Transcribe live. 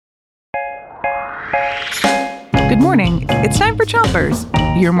Good morning. It's time for Chompers,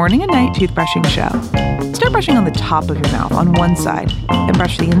 your morning and night toothbrushing show. Start brushing on the top of your mouth on one side and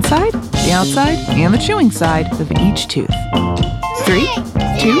brush the inside, the outside, and the chewing side of each tooth. 3,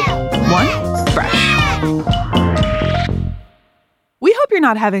 2, 1, brush. We hope you're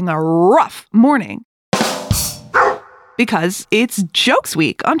not having a rough morning because it's Jokes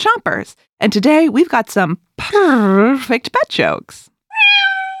Week on Chompers, and today we've got some perfect pet jokes.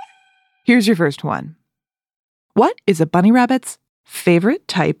 Here's your first one. What is a bunny rabbit's favorite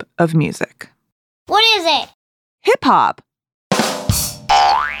type of music? What is it? Hip-hop.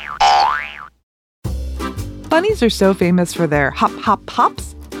 Bunnies are so famous for their hop, hop,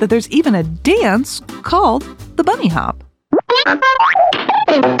 hops that there's even a dance called the bunny hop.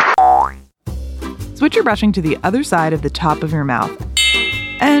 Switch your brushing to the other side of the top of your mouth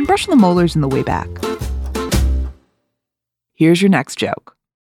and brush the molars in the way back. Here's your next joke.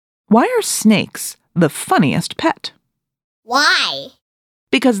 Why are snakes the funniest pet? Why?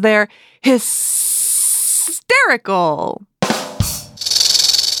 Because they're hysterical.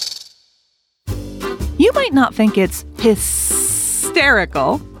 You might not think it's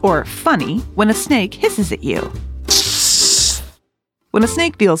hysterical or funny when a snake hisses at you. When a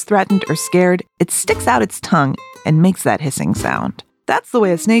snake feels threatened or scared, it sticks out its tongue and makes that hissing sound. That's the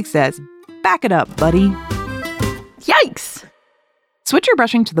way a snake says, "Back it up, buddy." Yikes! Switch your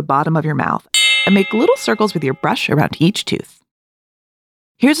brushing to the bottom of your mouth and make little circles with your brush around each tooth.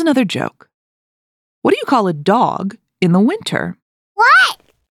 Here's another joke. What do you call a dog in the winter? What?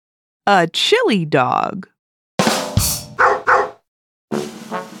 A chili dog.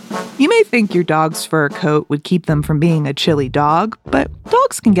 You may think your dog's fur coat would keep them from being a chilly dog, but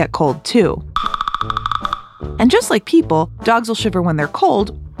dogs can get cold too. And just like people, dogs will shiver when they're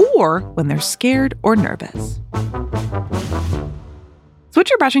cold or when they're scared or nervous. Switch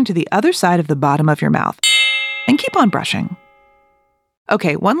your brushing to the other side of the bottom of your mouth and keep on brushing.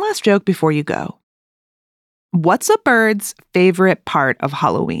 Okay, one last joke before you go. What's a bird's favorite part of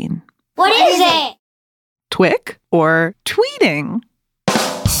Halloween? What is it? Twick or tweeting?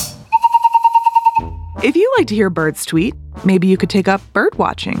 If you like to hear birds tweet, maybe you could take up bird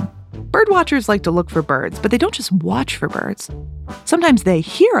watching. Bird watchers like to look for birds, but they don't just watch for birds. Sometimes they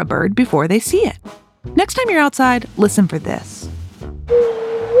hear a bird before they see it. Next time you're outside, listen for this.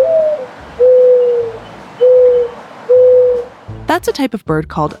 That's a type of bird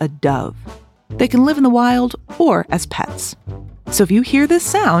called a dove. They can live in the wild or as pets. So if you hear this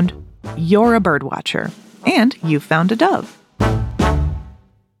sound, you're a bird watcher, and you've found a dove.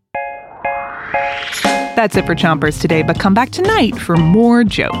 That's it for Chompers today, but come back tonight for more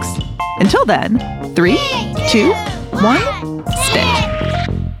jokes. Until then, 3, 2, 1, stay.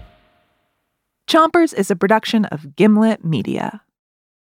 Chompers is a production of Gimlet Media.